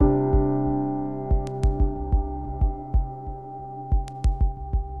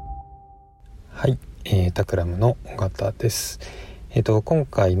はい、タクラムの尾形です。今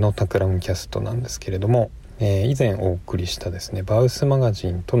回のタクラムキャストなんですけれども、以前お送りしたですねバウスマガ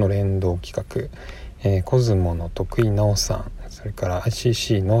ジンとの連動企画、コズモの徳井直さん、それから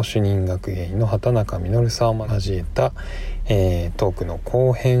ICC の主任学芸員の畑中実さんを交えた、トークの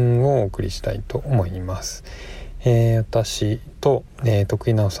後編をお送りしたいと思います。私と、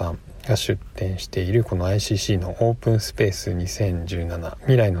徳井直さんが出展しているこの ICC のオープンスペース2017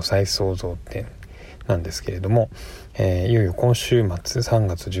未来の再創造展なんですけれども、いよいよ今週末3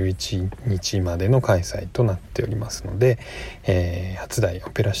月11日までの開催となっておりますので、初代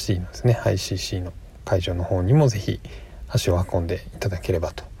オペラシティのですね ICC の会場の方にもぜひ足を運んでいただけれ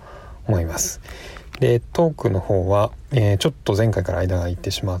ばと思います。でトークの方は、ちょっと前回から間が空い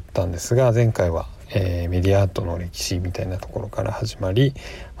てしまったんですが、前回はメディアアートの歴史みたいなところから始まり、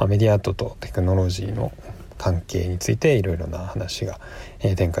メディアアートとテクノロジーの関係についていろいろな話が、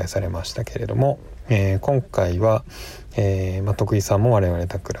展開されましたけれども、今回は、徳井さんも我々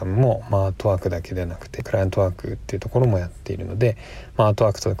タクラムも、アートワークだけでなくてクライアントワークっていうところもやっているので、アート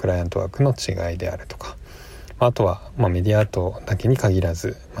ワークとクライアントワークの違いであるとか、あとは、メディアアートだけに限ら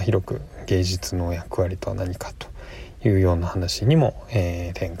ず、広く芸術の役割とは何かというような話にも、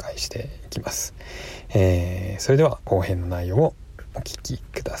展開していきます。それでは後編の内容をお聞き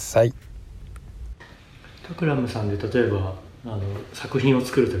ください。タクラムさんで例えば作品を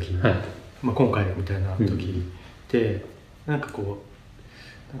作る時、はい、今回みたいな時で、なんかこ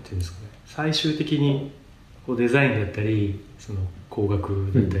うなんていうんですかね、最終的にこうデザインだったりその工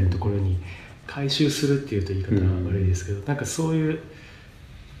学だったりのところに回収するっていうと言い方は悪いですけど、なんかそういう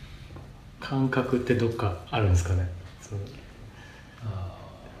感覚ってどっかあるんですかね。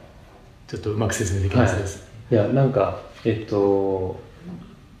ちょっとうまく説明できないです。いやなんか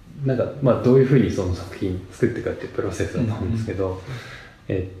なんかどういうふうにその作品作っていくかっていうプロセスだと思うんですけど、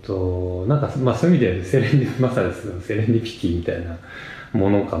なんかそういう意味ではまさにセレンディピティみたいなも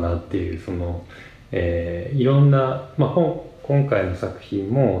のかなっていう、その、いろんな、今回の作品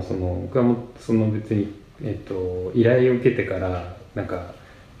も僕はその別に、依頼を受けてからなんか、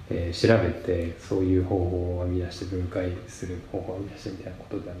調べてそういう方法を編み出して分解する方法を編み出してみたいなこ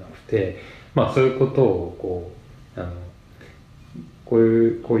とではなくて、そういうことをこう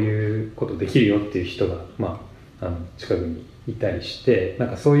いうことできるよっていう人が、近くにいたりして、なん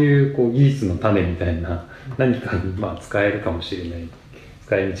かそういう技術の種みたいな何かに使えるかもしれない、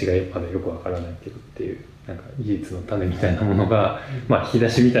使い道がまだよくわからないけどっていう、なんか技術の種みたいなものが、引き出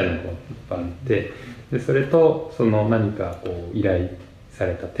しみたいなのがいっぱいあって、でそれとその何か依頼さ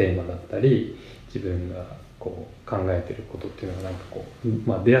れたテーマだったり自分が考えてることっていうのがなん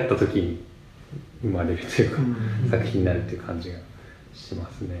か出会った時に生まれるというか、作品になるっていう感じがしま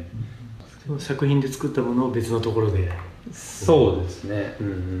すね。作品で作ったものを別のところで。そうですね、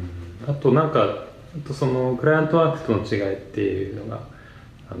あとなんかそのクライアントワークとの違いっていうのが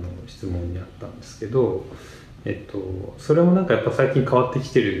質問にあったんですけど、それもなんかやっぱ最近変わって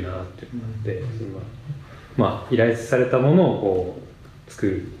きてるなっていうので、依頼されたものを作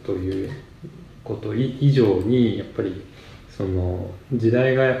るということ以上にやっぱりその時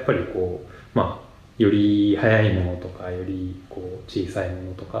代がやっぱりより早いものとかより小さいも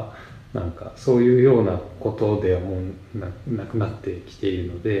のとか、なんかそういうようなことではもうなくなってきてい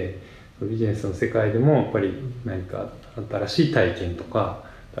るので、ビジネスの世界でもやっぱり何か新しい体験とか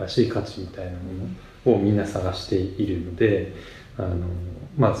新しい価値みたいなものをみんな探しているので、そ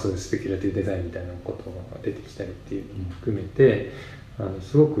ういうスペキュラティブデザインみたいなことが出てきたりっていうのも含めて、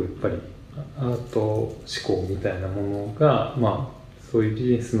すごくやっぱりアート思考みたいなものが、そういうビ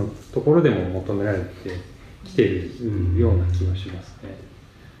ジネスのところでも求められてきているような気がしますね。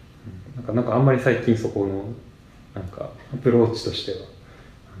なんかあんまり最近そこのなんかアプローチとしては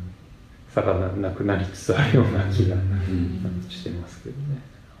差がなくなりつつあるような気がしてますけどね。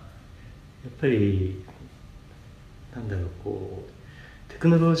やっぱりテク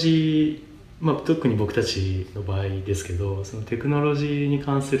ノロジー、特に僕たちの場合ですけど、そのテクノロジーに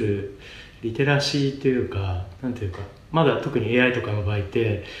関するリテラシーというか、なんていうか、まだ特に AI とかの場合っ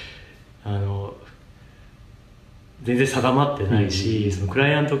て全然定まってないし、そのクラ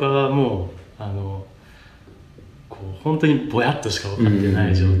イアント側も本当にぼやっとしか分かってな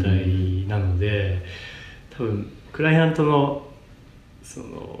い状態なので、多分クライアントのそ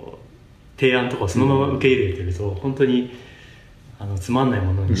の提案とかをそのまま受け入れてると本当につまんない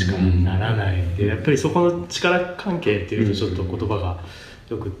ものにしかならないで、やっぱりそこの力関係っていうとちょっと言葉が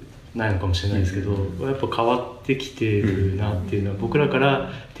よくないのかもしれないですけど、やっぱ変わってきてるなっていうのは、僕らか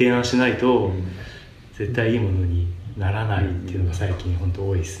ら提案しないと絶対いいものにならないっていうのが最近本当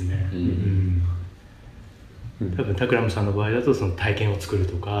多いですね。多分タクラムさんの場合だとその体験を作る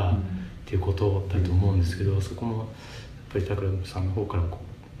とかっっていうことだと思うんですけど、そこもやっぱり拓郎さんの方からこ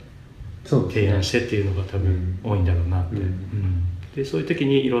うそうですね、提案してっていうのが多分多いんだろうなって、でそういう時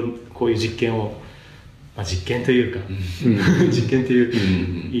にこういう実験を、実験というか、実験という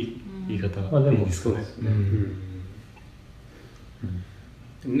言い方でもいいですかね。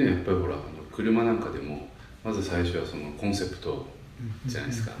でもね、やっぱりほら車なんかでもまず最初はそのコンセプトじゃない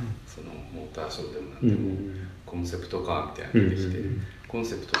ですか、そのモーターショーでもなんでも、コンセプトカーみたいなのができて、コン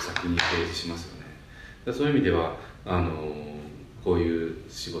セプトを先に提示しますよね。そういう意味ではこういう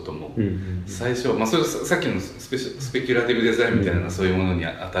仕事も最初、それさっきのスペキュラティブデザインみたいなのがそういうものに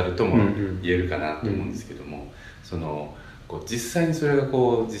当たるとも言えるかなと思うんですけども、その実際にそれが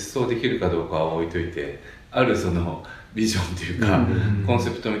こう実装できるかどうかは置いといて、あるそのビジョンというか、コン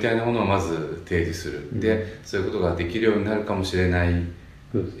セプトみたいなものをまず提示する、でそういうことができるようになるかもしれない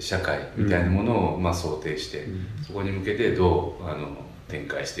社会みたいなものを想定して、そこに向けてどう展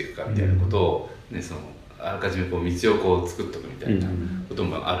開していくかみたいなことを、ね、そのあらかじめ道を作っとくみたいなこと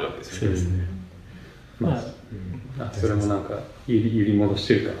もあるわけですよね。それもなんか揺り戻し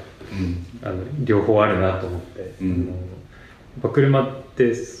てるから、両方あるなと思って、やっぱ車っ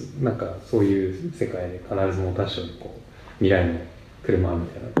てなんかそういう世界で必ずも多少未来の車み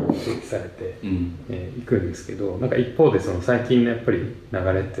たいなのが設置されていくんですけど、なんか一方でその最近のやっぱり流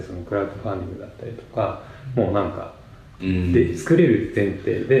れってそのクラウドファンディングだったりとか、もうなんかで作れる前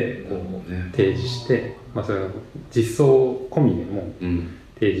提で提示して、それの実装込みでも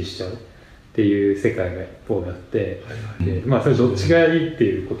提示しちゃうっていう世界が一方であって、でそれどっちがいいって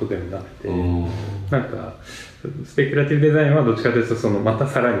いうことでもなくて、なんかスペキュラティブデザインはどっちかというとそのまた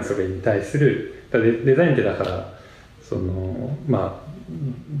さらにそれに対するデザインってだからその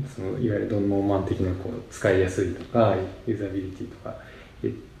そのいわゆるドノーマン的な使いやすいとかユーザビリティとか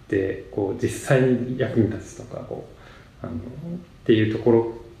言って実際に役に立つとかっていうと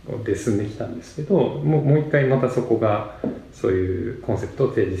ころで進んできたんですけど、もう一回またそこがそういうコンセプトを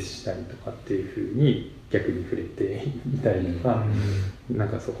提示したりとかっていうふうに逆に触れていたりとか、なん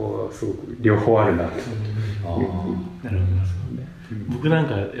かそこはすごく両方あるなというふうに。なるほど。僕なん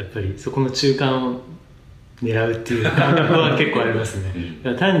かやっぱりそこの中間を狙うっていう感覚は結構ありますね。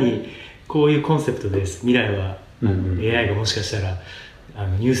だから単にこういうコンセプトです、未来はAI がもしかしたら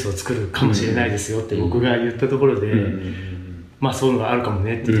ニュースを作るかもしれないですよって僕が言ったところで、そういうのがあるかも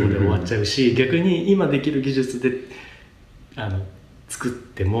ねっていうところで終わっちゃうし、逆に今できる技術で作っ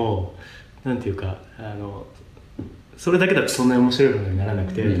てもなんていうかそれだけだとそんなに面白いものにならな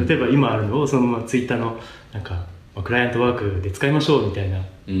くて、例えば今あるのをそのままツイッターのなんかクライアントワークで使いましょうみたいな、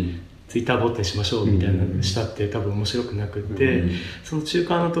ツイッターボットにしましょうみたいなのしたって多分面白くなくって、その中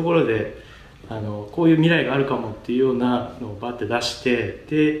間のところでこういう未来があるかもっていうようなのをバッて出して、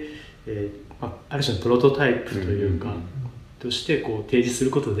で、ある種のプロトタイプというか、として提示す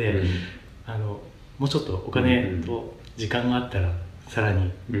ることで、もうちょっとお金と時間があったらさら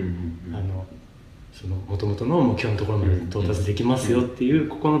に、その元々の目標のところまで到達できますよっていう、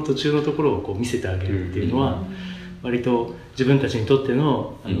ここの途中のところを見せてあげるっていうのは、割と自分たちにとって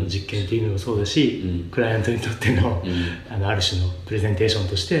の実験っていうのもそうだし、クライアントにとってのある種のプレゼンテーション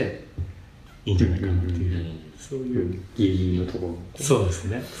としていいんじゃないかなっていう、そういうギリギリのところをそうです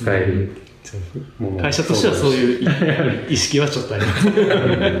ね、使える会社としてはそういう意識はちょっとあります。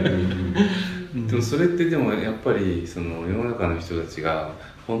でもそれってでもやっぱりその世の中の人たちが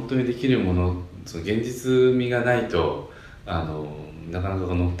本当にできるもの、その現実味がないとなかな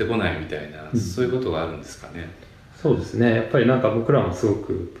か乗ってこないみたいな、そういうことがあるんですかね。そうですね、やっぱりなんか僕らもすご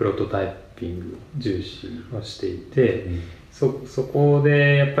くプロトタイピング重視はしていて、そこ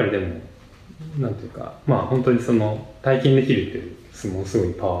でやっぱりでもなんていうか、本当にその体験できるっていうものすご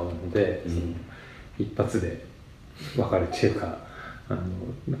いパワーなので、その一発で分かるっていうか、だ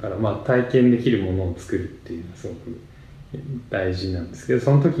から体験できるものを作るっていうのはすごく大事なんですけど、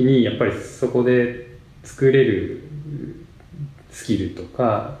その時にやっぱりそこで作れるスキルと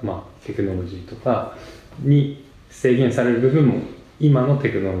か、テクノロジーとかに制限される部分も今のテ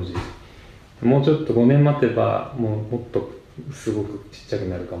クノロジー、もうちょっと5年待てばもっとすごくちっちゃく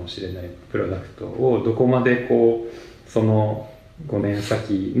なるかもしれないプロダクトをどこまでその5年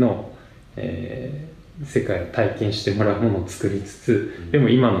先の、世界を体験してもらうものを作りつつ、でも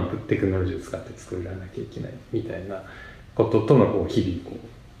今のテクノロジーを使って作らなきゃいけないみたいなこととの日々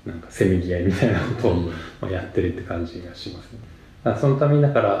なんかせめぎ合いみたいなことをやってるって感じがしますね。だからそのために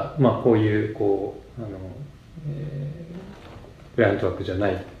だからこういうクライアントワークじゃな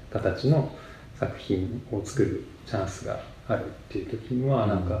い形の作品を作るチャンスがあるっていう時には、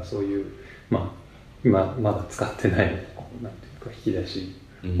なんかそういう今まだ使ってないなんていうか引き出し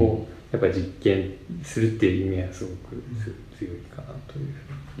をやっぱり実験するっていう意味はすごく強いかなという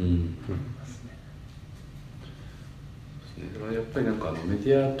ふうに思いますね。だからやっぱりなんかメ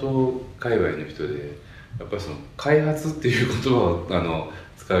ディアと界隈の人でやっぱりその開発っていう言葉を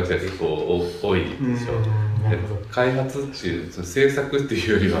使う人は結構多いでしょ。開発っていうその制作ってい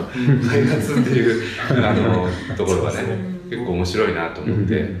うよりは開発っていうところがね結構面白いなと思っ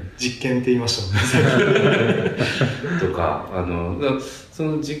て、実験って言いましたもんねとかそ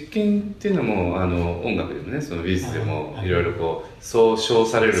の実験っていうのも音楽でもねその美術でもいろいろこうそう称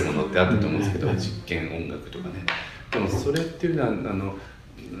されるものってあったと思うんですけど、実験音楽とかね。でもそれっていうのは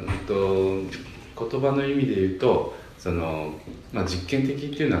言葉の意味で言うと実験的っ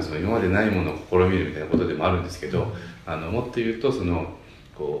ていうのはその今までないものを試みるみたいなことでもあるんですけど、もっと言うと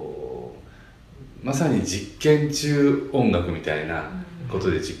まさに実験中音楽みたいなこと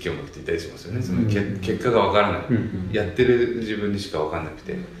で実験音楽って言ったりしますよね。その結果がわからない、やってる自分にしかわかんなく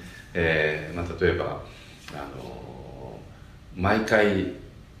て、例えば毎回違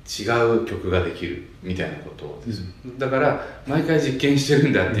う曲ができるみたいなことです、だから毎回実験してる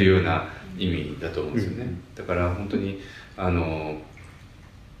んだっていうような意味だと思うんですよね。だから本当に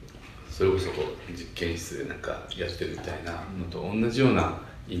それこそ実験室でなんかやってるみたいなのと同じような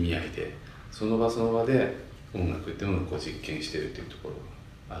意味合いでその場で音楽っていうのを実験してるっていうところ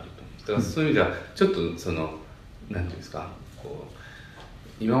があると思うんです。だからそういう意味ではちょっとなんていうんですか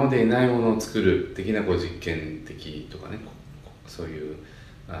今までいないものを作る的な実験的とかねそういう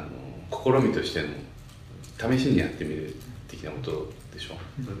試みとしての試しにやってみる的なことでしょ、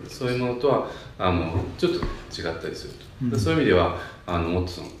そういうものとはちょっと違ったりすると、そういう意味ではもっ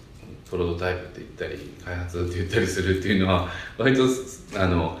とプロトタイプって言ったり開発って言ったりするっていうのは割と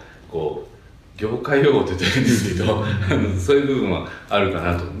業界用語って言ったらいいんですけどそういう部分はあるか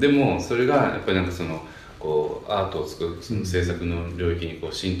なと。でもそれがやっぱりなんかアートを作るその制作の領域に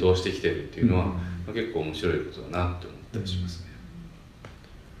浸透してきてるっていうのは、結構面白いことだなって思ったりしますね。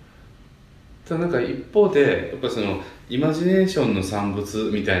ただなんか一方でやっぱイマジネーションの産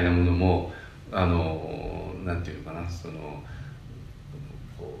物みたいなものもなんていうのかな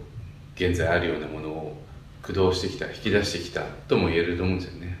現在あるようなものを駆動してきた引き出してきたとも言えると思うんです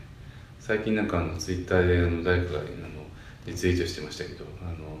よね。最近なんかツイッターで誰かがリツイートしてましたけど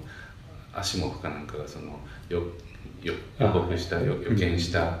アシモフかなんかが予告した予見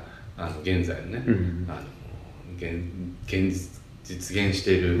した現在のね、実現し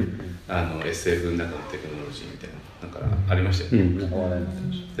ているSF の中のテクノロジーみたいななんかありましたよね。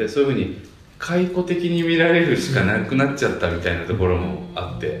でそういうふうに解雇的に見られるしかなくなっちゃったみたいなところも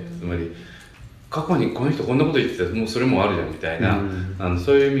あって、つまり過去にこの人こんなこと言ってたらもうそれもあるじゃんみたいな、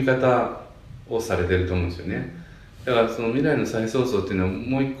そういう見方をされてると思うんですよね。だからその未来の再創造っていうのは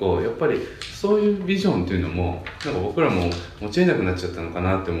もう一個やっぱりそういうビジョンっていうのもなんか僕らも持ち得なくなっちゃったのか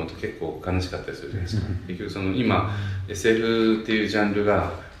なって思うと結構悲しかったりするじゃないですか。結局今 SF っていうジャンル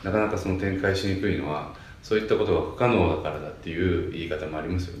がなかなか展開しにくいのはそういったことが不可能だからだっていう言い方もあり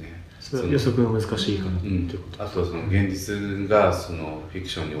ますよね。それは予測が難しいからっていうこと。あとは現実がフィク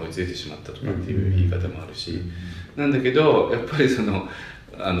ションに追いついてしまったとかっていう言い方もあるし、なんだけどやっぱりそれこ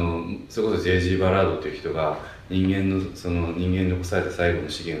そ J.G. バラードという人が人間に残された最後の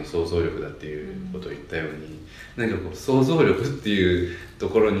資源は想像力だっていうことを言ったように、何か想像力っていうと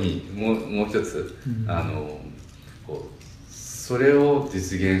ころにもう一つ、それを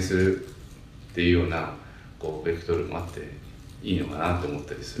実現するっていうようなベクトルもあっていいのかなと思っ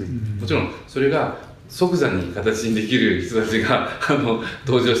たりする。もちろんそれが即座に形にできる人たちが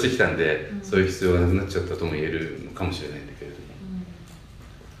登場してきたんで、そういう必要がなくなっちゃったとも言えるのかもしれないんだけれども、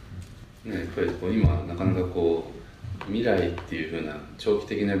やっぱり今なかなか未来っていう風な長期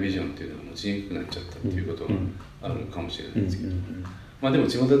的なビジョンっていうのが持ちにくくなっちゃったっていうことがあるかもしれないんですけど、まあでも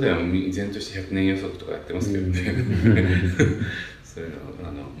巷では依然として100年予測とかやってますけどねそういうの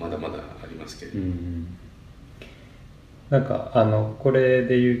はまだまだありますけれど、なんかこれ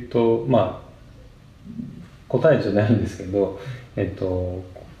で言うと答えじゃないんですけど、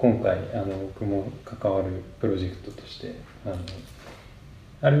今回僕も関わるプロジェクトとして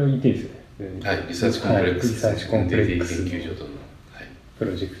あれを言っていいですよね。はい、リサーチコンプレックス、リサーチコンプレックス研究所との、プ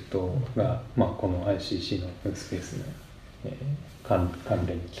ロジェクトが、この ICC のスペースの、関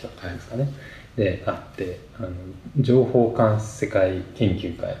連企画ですかね、であって情報監視世界研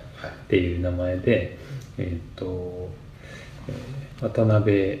究会っていう名前で、渡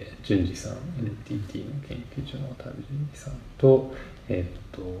辺淳二さん NTT の研究所の渡辺淳二さんと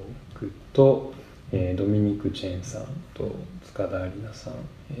僕とドミニク・チェンさんと塚田里奈さん、伊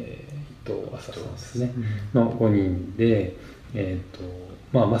藤浅さんですね、の5人で、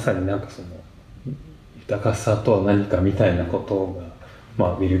まさになんか豊かさとは何かみたいなことが、ま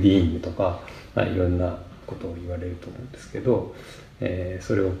あ、ウェルビーイングとか、まあ、いろんなことを言われると思うんですけど、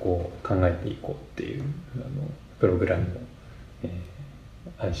それをこう考えていこうっていうプログラムを、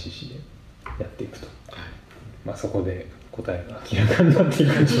ICC でやっていくと、まあ、そこで答えが明らかになってい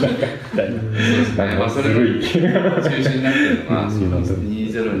くんじゃないかみたいな。そうですね。まあ、それが中心になっているのがその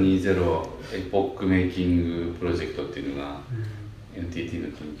2020エポックメイキングプロジェクトっていうのが NTT の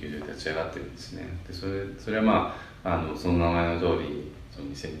研究所で立ち上がってるんですね。でそれはまあその名前の通りその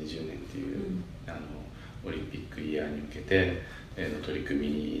2020年っていう、オリンピックイヤーに向けての取り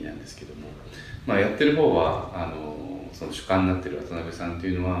組みなんですけども、まあ、やってる方はその主幹になってる渡辺さんって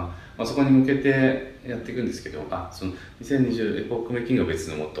いうのは、まあ、そこに向けてやっていくんですけど、その2020エポックメイキングは別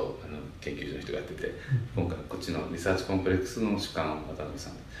のもっと研究所の人がやってて、今回こっちのリサーチコンプレックスの主幹は渡辺さ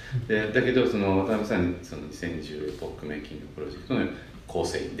んで、だけどその渡辺さんにその2020エポックメイキングプロジェクトの構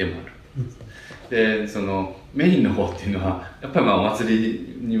成員でもある。でそのメインの方っていうのはやっぱりまあお祭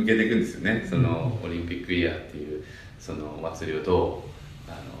りに向けていくんですよね。そのオリンピックイヤーっていうそのお祭りをど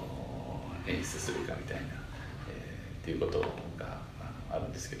う演出するかみたいな、っていうことがある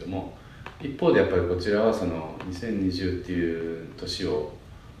んですけども、一方でやっぱりこちらはその2020っていう年を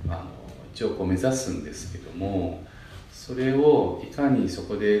一応こう目指すんですけども、それをいかにそ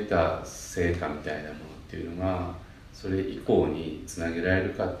こで得た成果みたいなものっていうのがそれ以降につなげられ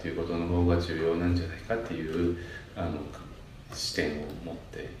るかっていうことの方が重要なんじゃないかっていう視点を持っ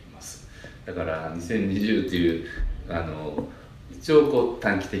ています。だから2020っていう一応こう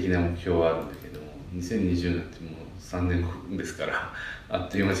短期的な目標はあるんだけども、2020なんてもう3年後ですからあっ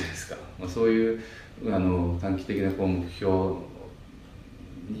という間じゃないですか。まあ、そういう短期的なこう目標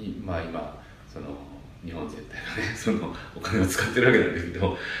に、まあ、今その日本全体がねそのお金を使ってるわけなんだけ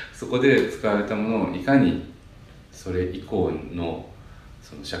ど、そこで使われたものをいかにそれ以降の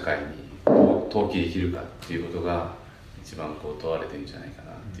その社会に投棄できるかっていうことが一番こう問われてるんじゃないか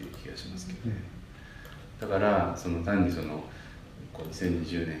なっていう気がしますけどね。だからその単にその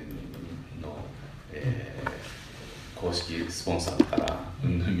2020年の、公式スポンサーだから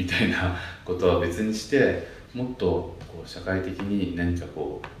みたいなことは別にして、もっとこう社会的に何か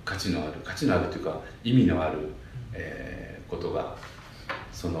こう価値のあるというか意味のある、ことが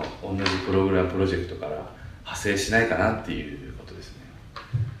その同じプログラムプロジェクトから派生しないかなっていうことですね。や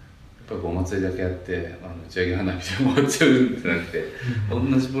っぱりお祭りだけやって打ち上げ花火で終わっちゃうんじゃなくて、同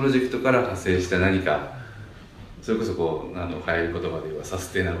じプロジェクトから派生した何か、それこそこう流行り言葉で言えばサス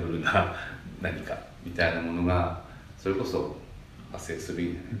テナブルな何かみたいなものがそれこそ発生する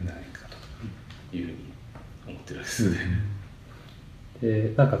んじゃないかというふうに思ってるわけですね。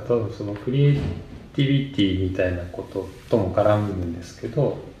でなんか多分そのクリエイティビティみたいなこととも絡むんですけ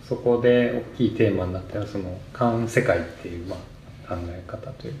ど、そこで大きいテーマになったのはその環世界っていう考え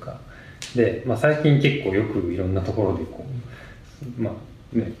方というかで、最近結構よくいろんなところでこう、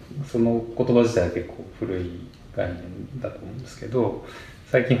その言葉自体は結構古い概念だと思うんですけど、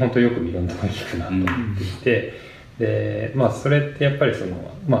最近本当よくいろんなところに聞くなと思っていて、でそれってやっぱりそ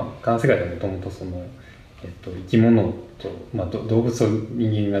の環世界でもともとその生き物と、動物と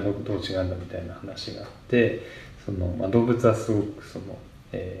人間がどう違うんだみたいな話があって、その、動物はすごくその、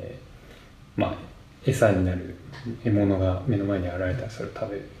餌になる獲物が目の前に現れたらそれを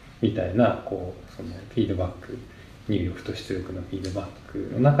食べるみたいなこうそのフィードバック、入力と出力のフィードバッ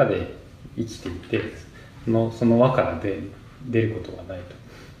クの中で生きていて、その輪から出ることがない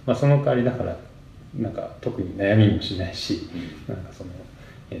と、その代わりだからなんか特に悩みもしないし、なんかその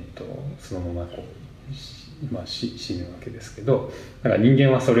そのままこう死ぬわけですけど、だから人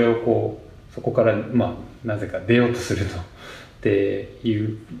間はそれをこうそこからなぜか出ようとするとってい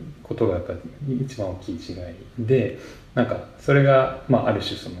うことがやっぱり一番大きい違いで、なんかそれがある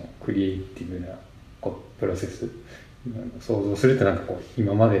種そのクリエイティブなプロセス想像すると、なんかこう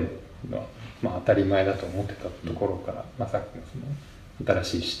今までの当たり前だと思ってたところから、さっきのその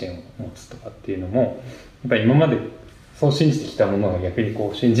新しい視点を持つとかっていうのも、やっぱり今までそう信じてきたものが逆に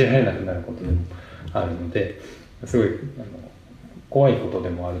こう信じられなくなることでもあるので、すごい怖いことで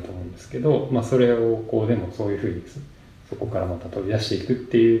もあると思うんですけど、それをこうでもそういうふうにそこからまた飛び出していくっ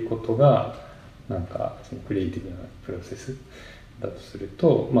ていうことがなんかそのクリエイティブなプロセスだとする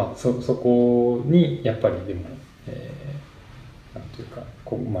と、そこにやっぱりでも、なんていうか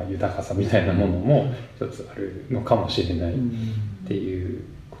豊かさみたいなものも一つあるのかもしれないっていう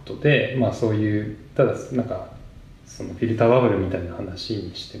ことで、そういうただなんかそのフィルターバブルみたいな話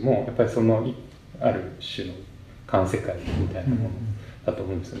にしても、やっぱりそのある種の環世界みたいなものだと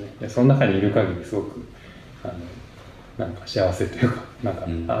思うんですよね。でその中にいる限りすごくなんか幸せというかなんか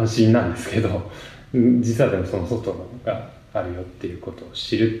安心なんですけど、実はでもその外があるよっていうことを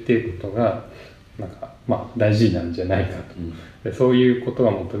知るっていうことがなんか大事なんじゃないかと、でそういうこと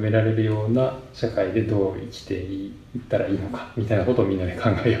が求められるような社会でどう生きていったらいいのかみたいなことをみんなで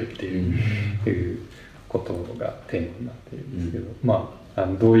考えようっていうことがテーマになっているんですけど、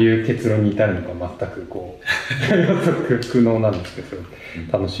どういう結論に至るのか全くこう予測不能なんですけど、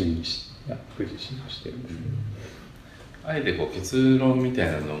楽しみに僕自身もしてるんですけど。あえてこう結論みた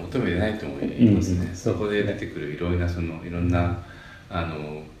いなのを求めてないと思いますね。そこで出てくるいろんな提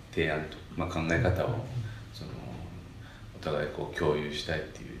案と、考え方をお互いこう共有したいっ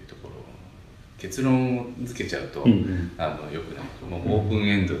ていうところ、結論を付けちゃうと、良くない。もうオープン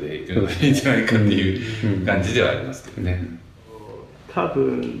エンドでいくのがいいんじゃないかっていう感じではありますけどね。多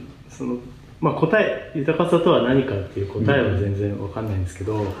分答え、豊かさとは何かっていう答えは全然わかんないんですけ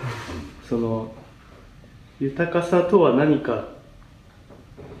ど、豊かさとは何か、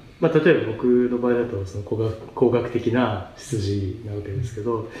例えば僕の場合だと工学的な出自なわけですけ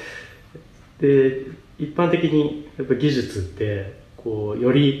ど、で一般的にやっぱ技術ってこう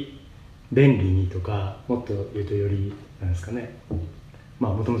より便利にとか、もっと言うとよりなんですかね、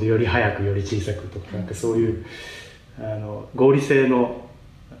もともとより早くより小さくとか、なんかそういう合理性の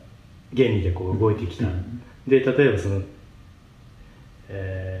原理でこう動いてきた。で例えば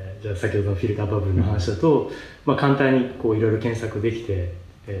じゃあ先ほどのフィルターバブルの話だと、簡単にこういろいろ検索できて、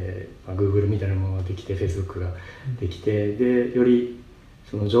Google みたいなものができて Facebook ができて、でより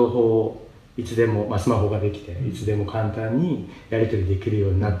その情報をいつでも、スマホができていつでも簡単にやり取りできるよ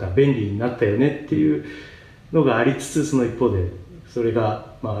うになった、便利になったよねっていうのがありつつ、その一方でそれ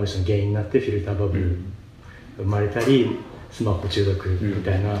が、ある種の原因になってフィルターバブルが生まれたり、スマホ中毒み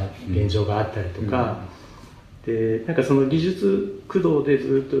たいな現状があったりとか、でなんかその技術駆動で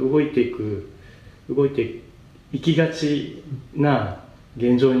ずっと動いていきがちな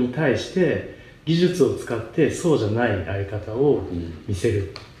現状に対して技術を使ってそうじゃないあり方を見せ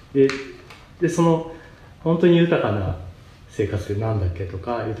る。でその本当に豊かな生活ってなんだっけと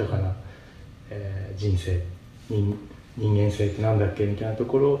か、豊かな、人生人間性ってなんだっけみたいなと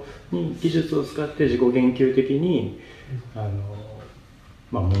ころに技術を使って自己言及的に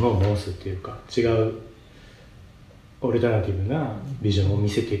ものを申すっていうか、違うオルタナティブなビジョンを見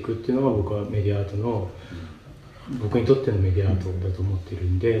せていくっていうのが僕はメディアアートの、僕にとってのメディアアートだと思ってる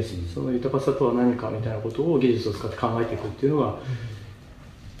んで、その豊かさとは何かみたいなことを技術を使って考えていくっていうのが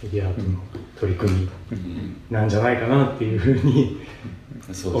メディアアートの取り組みなんじゃないかなっていうふうに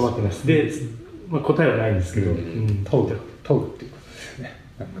思ってます。で、答えはないんですけど、問うっていうことですよね。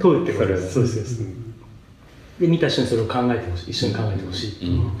問うってことです。そうです。で見た人にそれを考えてほしい、一緒に考えてほしいって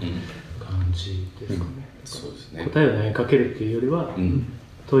いう感じですかね。そうですね。答えを投げかけるっていうよりは、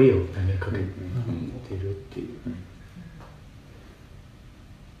問いを投げかけてるっていう、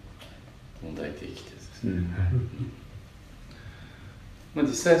問題提起ですね。実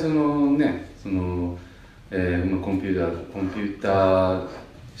際コンピューター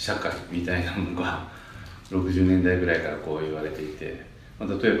社会みたいなものが60年代ぐらいからこう言われていて、例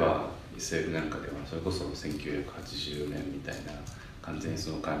えば SF なんかではそれこそ1980年みたいな完全にそ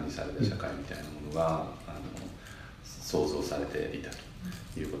の管理された社会みたいなものが想像されていた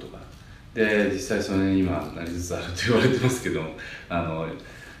ということが、で実際それに今なりつつあると言われてますけど、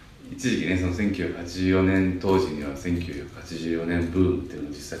一時期ね、その1984年当時には1984年ブームっていうの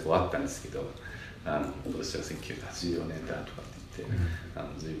が実際こうあったんですけど、今年は1984年だとかって言って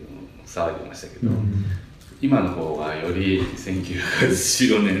随分騒いでましたけど、今の方がより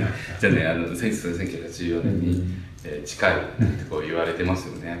1984年じゃない1984年に近いってこう言われてます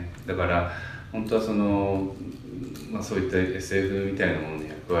よね。だから本当はそういった SF みたいなものの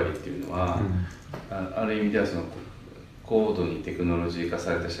役割っていうのは、ある意味では高度にテクノロジー化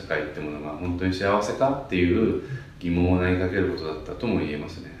された社会ってものが本当に幸せかっていう疑問を投げかけることだったとも言えま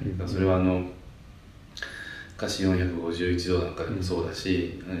すね。だからそれは華氏451度なんかでもそうだ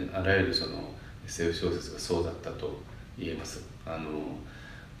し、あらゆるSF 小説がそうだったと言えます。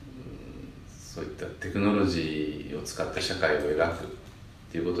そういったテクノロジーを使った社会を描くっ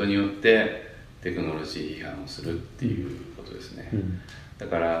ていうことによってテクノロジー批判をするっていうことですね。だ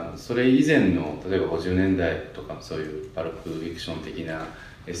からそれ以前の例えば50年代とかそういうパルプフィクション的な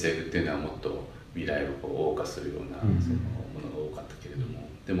SF っていうのはもっと未来を謳歌するようなものが多かったけれども、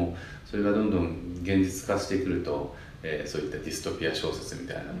でもそれがどんどん現実化してくると、そういったディストピア小説み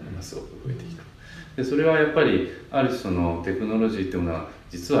たいなものがすごく増えてきた。でそれはやっぱりある種テクノロジーっていうものは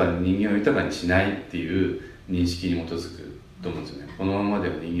実は人間を豊かにしないっていう認識に基づくと思うんですよね。このままで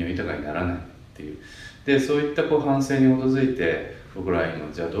は人間は豊かにならないっていう。でそういった反省に基づいて僕らは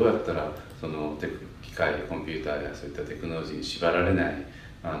今じゃあどうやったら機械コンピューターやそういったテクノロジーに縛られない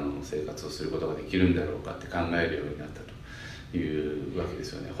生活をすることができるんだろうかって考えるようになったと。いうわけで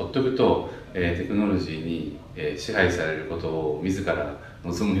すよね。ほっとくと、テクノロジーに、支配されることを自ら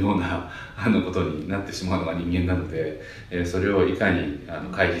望むようなことになってしまうのが人間なので、それをいかに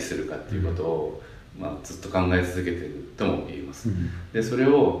回避するかっていうことを、ずっと考え続けているとも言えます。でそれ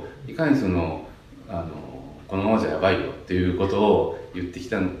をいかにこのままじゃやばいよっていうことを言ってき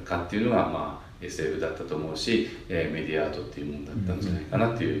たのかっていうのが、SF だったと思うし、メディアアートっていうものだったんじゃないか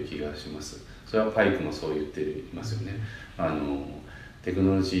なっていう気がします。それはパイクもそう言っていますよね。テク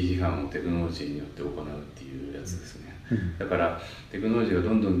ノロジー批判をテクノロジーによって行うっていうやつですね。だからテクノロジーが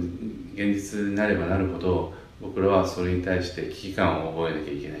どんどん現実になればなるほど、僕らはそれに対して危機感を覚えなき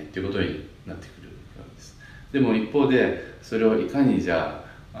ゃいけないっていうことになってくるわけです。でも一方でそれをいかにじゃ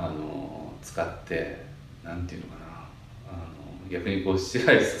あ使ってなんていうのかな、逆に支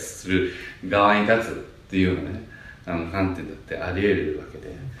配する側に立つっていうようなね観点だってあり得るわけ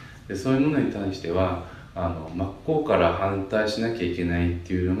で、そういうものに対しては真っ向から反対しなきゃいけないっ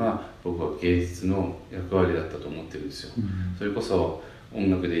ていうのが僕は芸術の役割だったと思ってるんですよ。それこそ音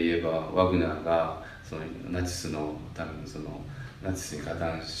楽で言えばワグナーがそのナチスのためにナチスに加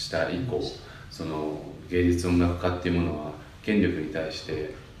担した以降、その芸術音楽家っていうものは権力に対し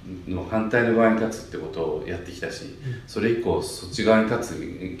ての反対の側に立つってことをやってきたし、それ以降そっち側に立つ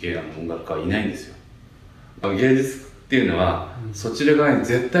音楽家はいないんですよ。芸術っていうのはそちら側に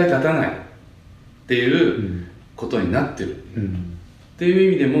絶対立たないっていうことになってる、ってい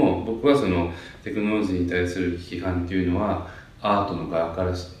う意味でも僕はそのテクノロジーに対する批判っていうのはアートの側か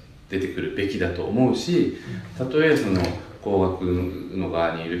ら出てくるべきだと思うし、たとえその工学の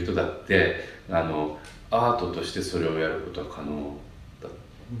側にいる人だってアートとしてそれをやることは可能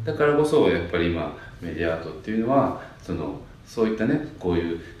だからこそ、やっぱり今メディアアートっていうのはそういったね、こう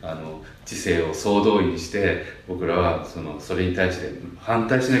いう知性を総動員して僕らはそれに対して反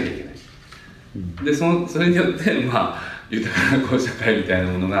対しなきゃいけない、でそれによって豊かな社会みたい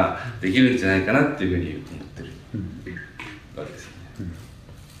なものができるんじゃないかなっていうふうに思ってるわけですよね。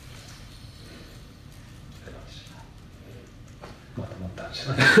またまたい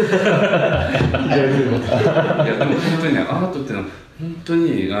やでも本当にね、アートっていうのは本当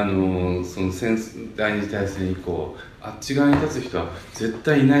にその第二次大戦以降あっち側に立つ人は絶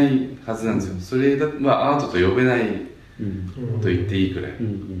対いないはずなんですよ。それはアートと呼べないと言っていいくらい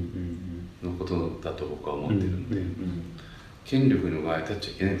のことだと僕は思ってるので、権力の側に立っち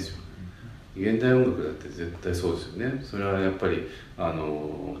ゃいけないんですよ。現代音楽だって絶対そうですよね。それはやっぱり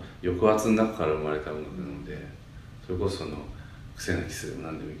抑圧の中から生まれた音楽なので、それこそ癖なきすでも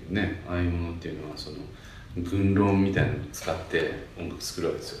何でもいいけどね、ああいうものっていうのは群論みたいなのを使って音楽作る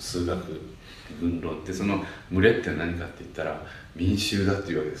わけですよ。数学群論って、その群れって何かって言ったら民衆だっ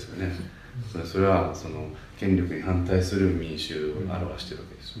ていうわけですよね。それは権力に反対する民衆を表してるわ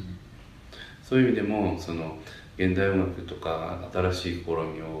けですよ。そういう意味でも現代音楽とか新しい試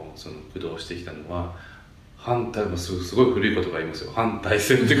みを駆動してきたのは反対、すごい古い言葉言いますよ、反体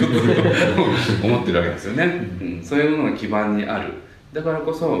制ってことを思ってるわけですよね、そういうものが基盤にある。だから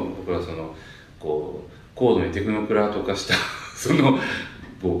こそ僕は高度にテクノクラート化した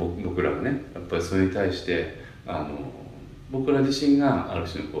僕らがね、やっぱりそれに対して僕ら自身がある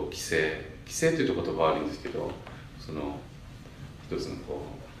種の規制というと言葉は悪いんですけど、一つの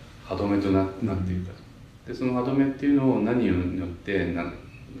歯止めとなっているかと。でその歯止めっていうのを何によって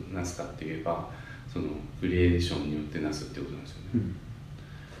なすかって言えばクリエーションによってなすってことなんですよ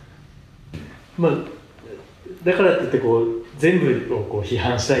ね。だからって言って全部を批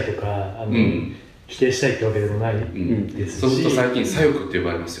判したいとか否定したいってわけでもないですし、そうすると最近左翼って呼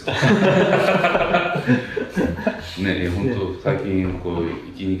ばれますよね。本当最近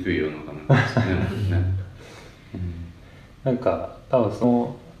生きにくい世の中なんですね。なんか多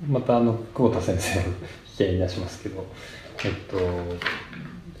分また久保田先生の引き合いに出しますけど、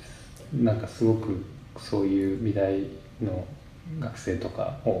なんかすごくそういう未来の学生と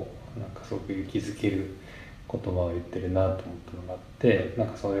かをなんかすごく勇気づける言葉を言ってるなと思ったのがあって、なん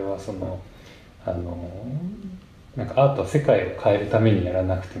かそれはなんかアートは世界を変えるためにやら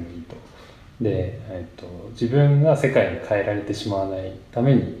なくてもいいと。で、自分が世界に変えられてしまわないた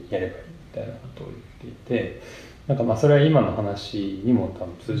めにやればいいみたいなことを言っていて、なんかそれは今の話にも多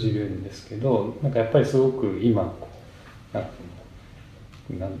分通じるんですけど、なんかやっぱりすごく今な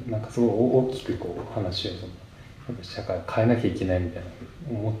んかすごい大きく話を社会を変えなきゃいけないみたいな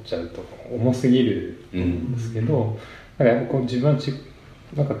思っちゃうと重すぎるんですけど、なんかやっぱ自分は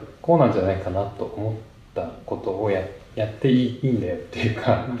なんかこうなんじゃないかなと思ったことをやっていいんだよっていう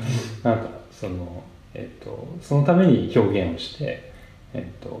か、なんかそのために表現をして、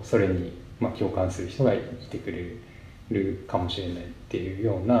それに共感する人がいてくれるかもしれないっていう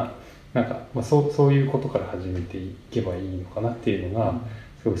ようななんか、そういうことから始めていけばいいのかなっていうのが、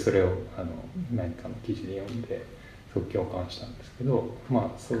すごいそれを何かの記事で読んですごく共感したんですけど、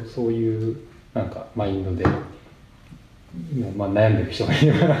そういうなんかマインドで、悩んでる人がい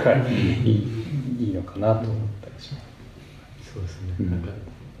ればなんかいいのかなと思ったりします。そうですね、なんか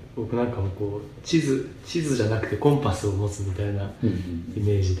僕なんかもこう地図じゃなくてコンパスを持つみたいなイ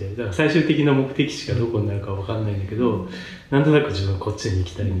メージで、だから最終的な目的地がどこになるか分かんないんだけど、なんとなく自分はこっちに行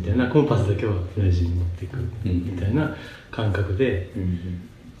きたいみたいな、コンパスだけは大事に持っていくみたいな感覚で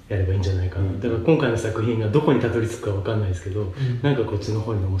やればいいんじゃないかな。だから今回の作品がどこにたどり着くか分かんないですけど、なんかこっちの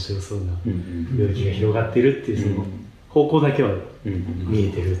方に面白そうな領域が広がっているっていう、その方向だけは見え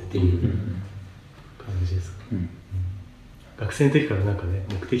てるっていう感じですか。学生の時からなんかね、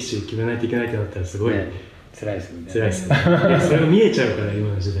目的地を決めないといけないってなったらすごい、辛いですよね。辛いですね。それが見えちゃうから、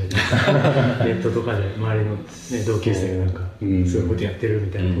今の時代でネットとかで周りの、同級生がなんかそういうことやってる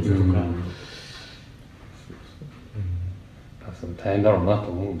みたいなこととか、大変だろうなと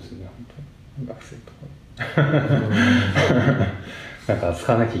思うんですよね、本当に学生とかなんか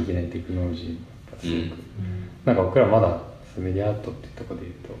使わなきゃいけないテクノロジーがすごく、なんか僕らまだメディアアートっていうところでい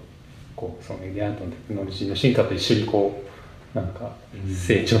うと、こうそのメディアアートのテクノロジーの進化と一緒にこうなんか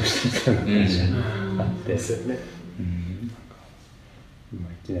成長していったような感じがあって、ですよね。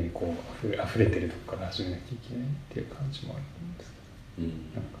今いきなりこう溢れてるとこから始めなきゃいけないっていう感じもあるんですけど、な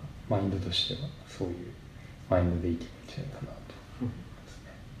んかマインドとしてはそういうマインドでいけばいいんじゃないかなと思い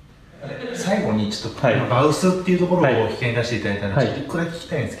ますね。最後にちょっと、バウスっていうところを引き合いに出していただいたので、ちょっと一個だけ聞き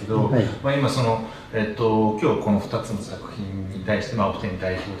たいんですけど、今その、今日この2つの作品に対して、お二人に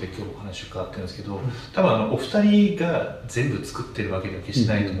代表で今日お話を伺ってるんですけど、多分お二人が全部作ってるわけでは決し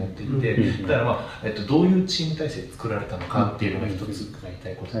てないと思っていて、だからどういうチーム体制で作られたのかっていうのが一つ伺いた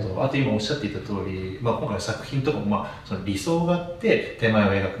いことと、あと今おっしゃっていた通り、今回の作品とかもその理想があって手前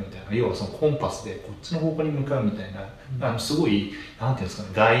を描くみたいな、要はそのコンパスでこっちの方向に向かうみたいな、すごいなんていうんですかね、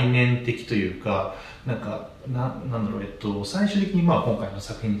概念的というか、なんだろう、最終的に今回の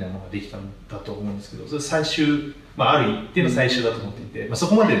作品みたいなものができたんだと思うんですけど、それ最終、ある一定の最終だと思っていて、そ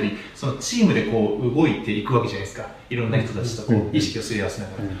こまででそのチームでこう動いていくわけじゃないですか。いろんな人たちとこう意識をすり合わせな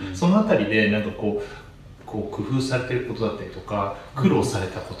がら、そのあたりでなんかこう工夫されてることだったりとか、苦労され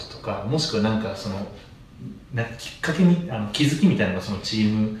たこととか、もしくはなんかそのなんかきっかけに気づきみたいなのがそのチ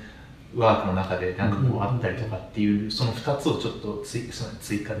ームワークの中でなんかこうあったりとかっていう、その2つをちょっと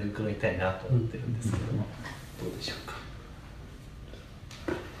追加で伺いたいなと思ってるんですけども、どうでしょうか。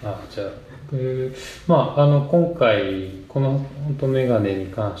じゃあ今回この本当メガネに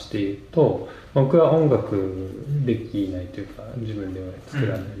関して言うと、僕は音楽できないというか自分では作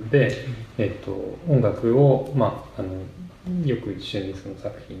らないので、音楽をよく一緒にその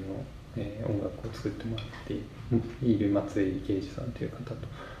作品の、音楽を作ってもらっている松井啓二さんという方と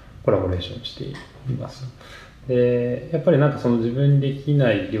コラボレーションしています。でやっぱりなんかその自分にでき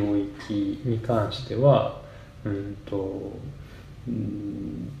ない領域に関してはな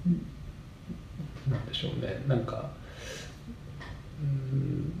んでしょうね、なんか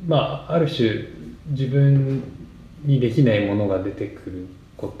ある種自分にできないものが出てくる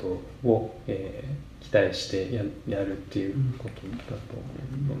ことを、期待してやるっていうことだと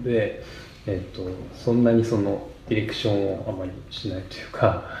思うので、そんなにそのディレクションをあまりしないという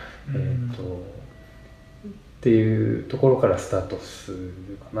か、っていうところからスタートする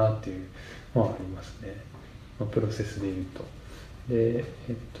かなっていうのはありますね、プロセスでいうと。で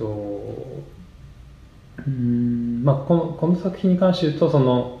この作品に関して言うとそ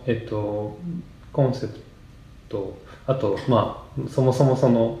の、コンセプト、あとそもそもそ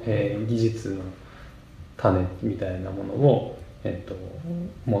の、技術の種みたいなものを、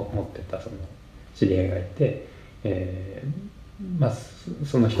持ってたその知り合いがいて、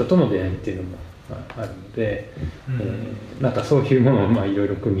その人との出会いっていうのもあるので、なんかそういうものをいろい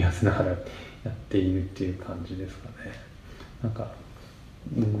ろ組み合わせながらやっているっていう感じですかね。なん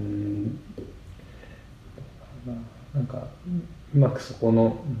かうまくそこ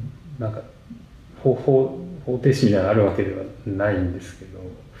のなんか方程式みたいなのがあるわけではないんですけど、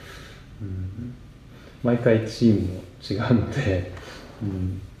毎回チームも違うので、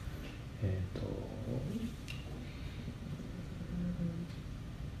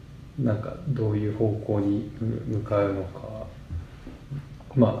なんかどういう方向に向かうのか、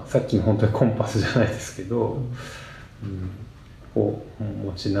さっきの本当にコンパスじゃないですけど、を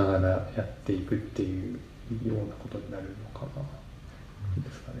持ちながらやっていくっていうようなことになるのかなで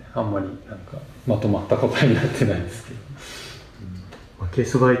すかね。あんまりなんかまとまった答えになってないですけど、ケー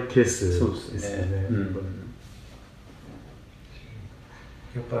スバイケースですよね。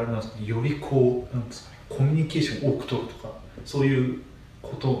やっぱりあれなんですか、よりこうなんですかね、コミュニケーションを多く取るとか、そういう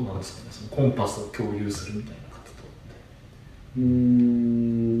ことなんですかね、そのコンパスを共有するみたいな方と。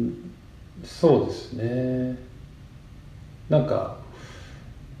そうですね。なんか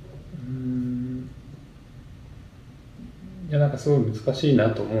いやなんかすごい難しいな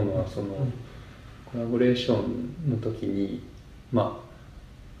と思うのは、そのコラボレーションの時にあ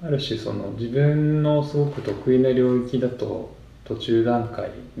る種その自分のすごく得意な領域だと途中段階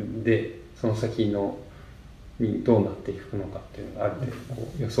でその先のにどうなっていくのかっていうのがある程度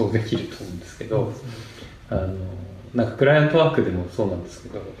こう予想できると思うんですけど、なんかクライアントワークでもそうなんですけ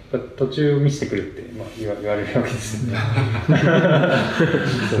ど、途中見せてくるって言われるわけですよね。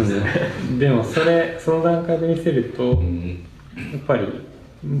でもその段階で見せるとやっぱり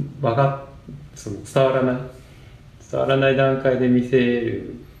伝わらない段階で見せ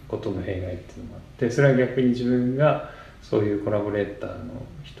ることの弊害っていうのもあって、それは逆に自分がそういうコラボレーターの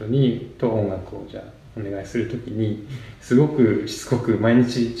人と音楽をじゃあお願いするときにすごくしつこく毎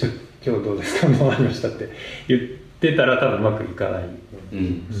日今日どうですかどうなりましたって言ってたら多分うまくいかないよう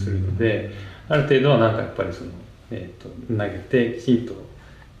にするので、ある程度はなんかやっぱりその、投げてきちんと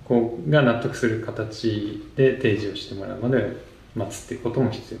こうが納得する形で提示をしてもらうまで待つっていうことも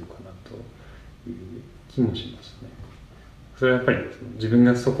必要かなという気もしますね。それはやっぱり自分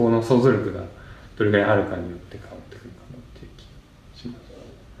がそこの想像力がどれぐらいあるかによって変わってくるかなっていう気がします。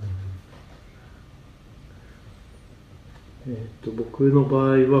僕の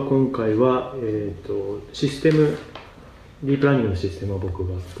場合は今回は、システムディープラーニングのシステムを僕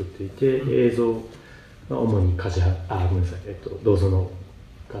が作っていて、映像が主に銅像の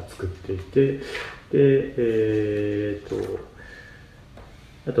が作っていて、で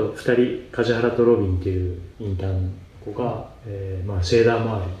あと2人梶原とロビンっていうインターンの子が、シェーダー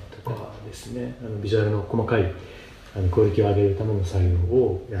周りとかですね、ビジュアルの細かいクオリティを上げるための作業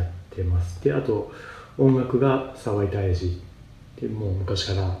をやってます。であと音楽が沢井泰治ってもう昔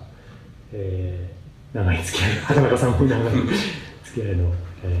から、長い付き合い、畑中さんも長い付き合いの、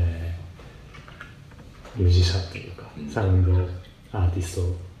ミュージシャンというかサウンドアーティスト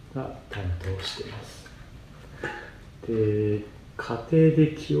が担当しています。で家庭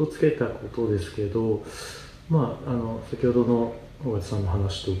で気をつけたことですけど、先ほどの尾形さんの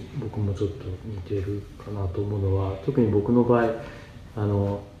話と僕もちょっと似てるかなと思うのは、特に僕の場合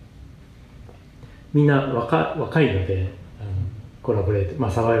みんな若いのでコラボレー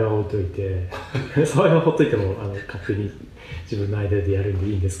ト、沢井は置いといて沢井はほっといても勝手に自分の間でやるんで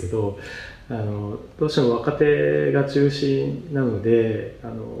いいんですけど、どうしても若手が中心なので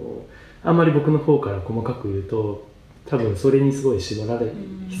あんまり僕の方から細かく言うと多分それにすごい必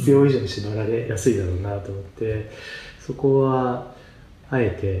要以上に縛られやすいだろうなと思って、そこはあ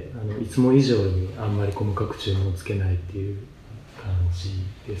えていつも以上にあんまり細かく注文をつけないっていう感じ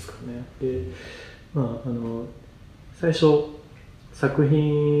ですかね。で最初作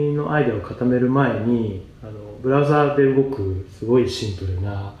品のアイデアを固める前にブラウザーで動くすごいシンプル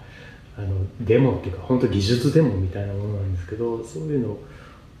なデモっていうか本当技術デモみたいなものなんですけど、そういうの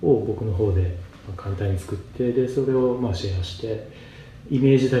を僕の方で簡単に作って、でそれをシェアしてイ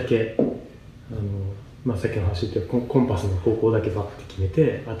メージだけさっきの話で言ったコンパスの方向だけバッて決め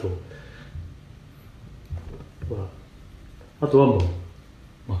て、あとはもう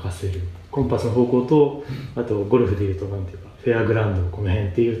任せる。コンパスの方向と、あとゴルフでいうとなんていうかフェアグラウンドこの辺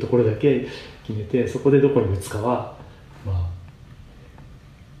っていうところだけ決めて、そこでどこに打つかは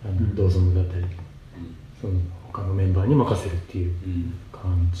銅像だったり、その他のメンバーに任せるっていう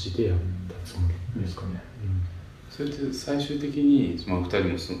感じでやったつもりですかね。それって最終的に、お二人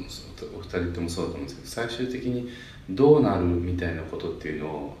ともそうだと思うんですけど、最終的にどうなるみたいなことっていうの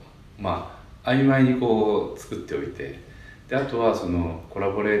を曖昧にこう作っておいて、であとはそのコラ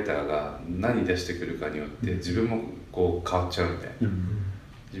ボレーターが何出してくるかによって自分もこう変わっちゃうみたいな、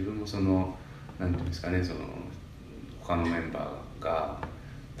自分もその何ていうんですかね、その他のメンバーが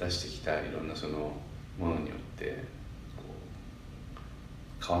出してきたいろんなそのものによってこ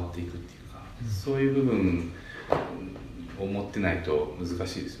う変わっていくっていうか、そういう部分を持ってないと難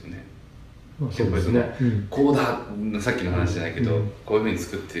しいですよね。そうですね。こうだ、さっきの話じゃないけど、こういうふうに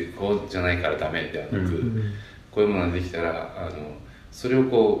作ってこうじゃないからダメではなく、こういうものができたらそれを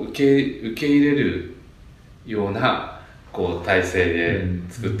こう受け入れるようなこう体制で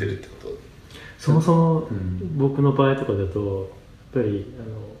作ってるってこと。そもそも僕の場合とかだとやっぱり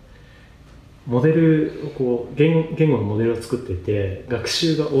モデルをこう言語のモデルを作ってて、学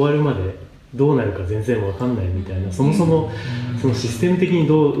習が終わるまでどうなるか全然分かんないみたいな、そもそもそのシステム的に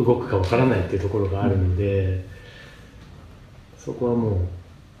どう動くか分からないっていうところがあるので、そこはも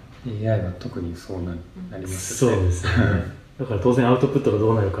う AI は特にそうなりますよね。そうですね。だから当然アウトプットが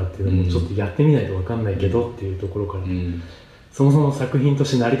どうなるかっていうのもちょっとやってみないと分かんないけどっていうところからそもそも作品と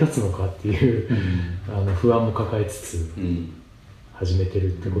して成り立つのかっていう、不安も抱えつつ始めて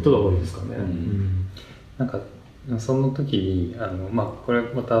るってことが多いですかね。なんかその時にこれ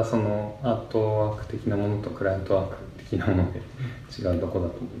またそのアートワーク的なものとクライアントワーク的なもので違うところ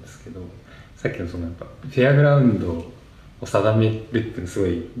だと思うんですけど、さっきのそのやっぱフェアグラウンドを定めるっていうのすご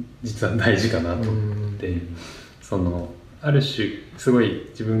い実は大事かなと思って、そのある種すごい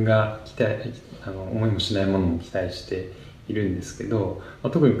自分が思いもしないものも期待しているんですけど、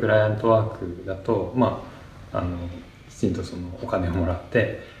特にクライアントワークだときちんとそのお金をもらっ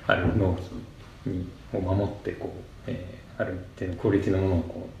てある納期を守ってある一定のクオリティのもの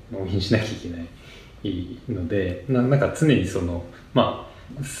を納品しなきゃいけないので、なんか常にその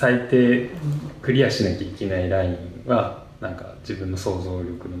最低クリアしなきゃいけないラインはなんか自分の想像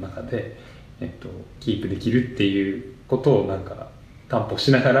力の中で、キープできるっていうことをなんか担保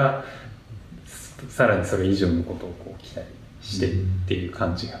しながら、さらにそれ以上のことを期待してっていう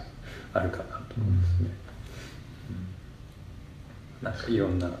感じがあるかなと思いますね。なんかいろ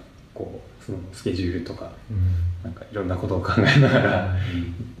んなそのスケジュールとか、なんかいろんなことを考えながら、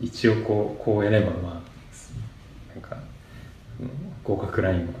一応こうやればなんか合格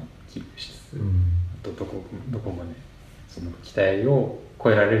ラインはキープしつつ、あとどこまでその期待を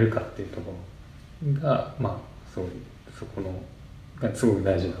超えられるかっていうところがそこのがすごく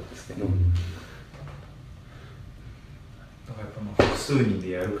大事なんですけど、だからやっぱ複数人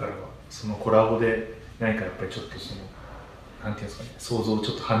でやるからそのコラボで何かやっぱりちょっとそのなんていうんですかね、想像を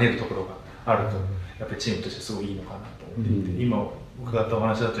ちょっと跳ねるところがあると、やっぱりチームとしてすごいいいのかなと思っていて、今伺ったお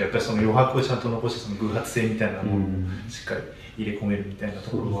話だとやっぱりその余白をちゃんと残して、その偶発性みたいなものをしっかり入れ込めるみたいな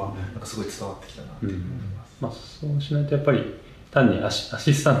ところはなんかすごい伝わってきたなと思います。そうしないとやっぱり単にア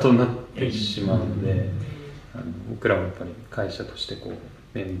シスタントになってしまうので、僕らもやっぱり会社として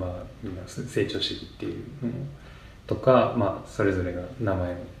メンバーみんな成長していくっていうのとか、それぞれが名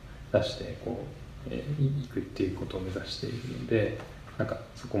前を出していくっていうことを目指しているので、なんか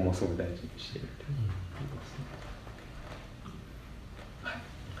そこもすごい大事にしていると思いますね。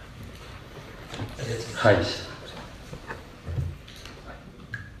はい。は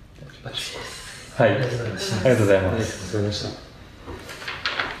い。ありがとうございます。ありがとうございました。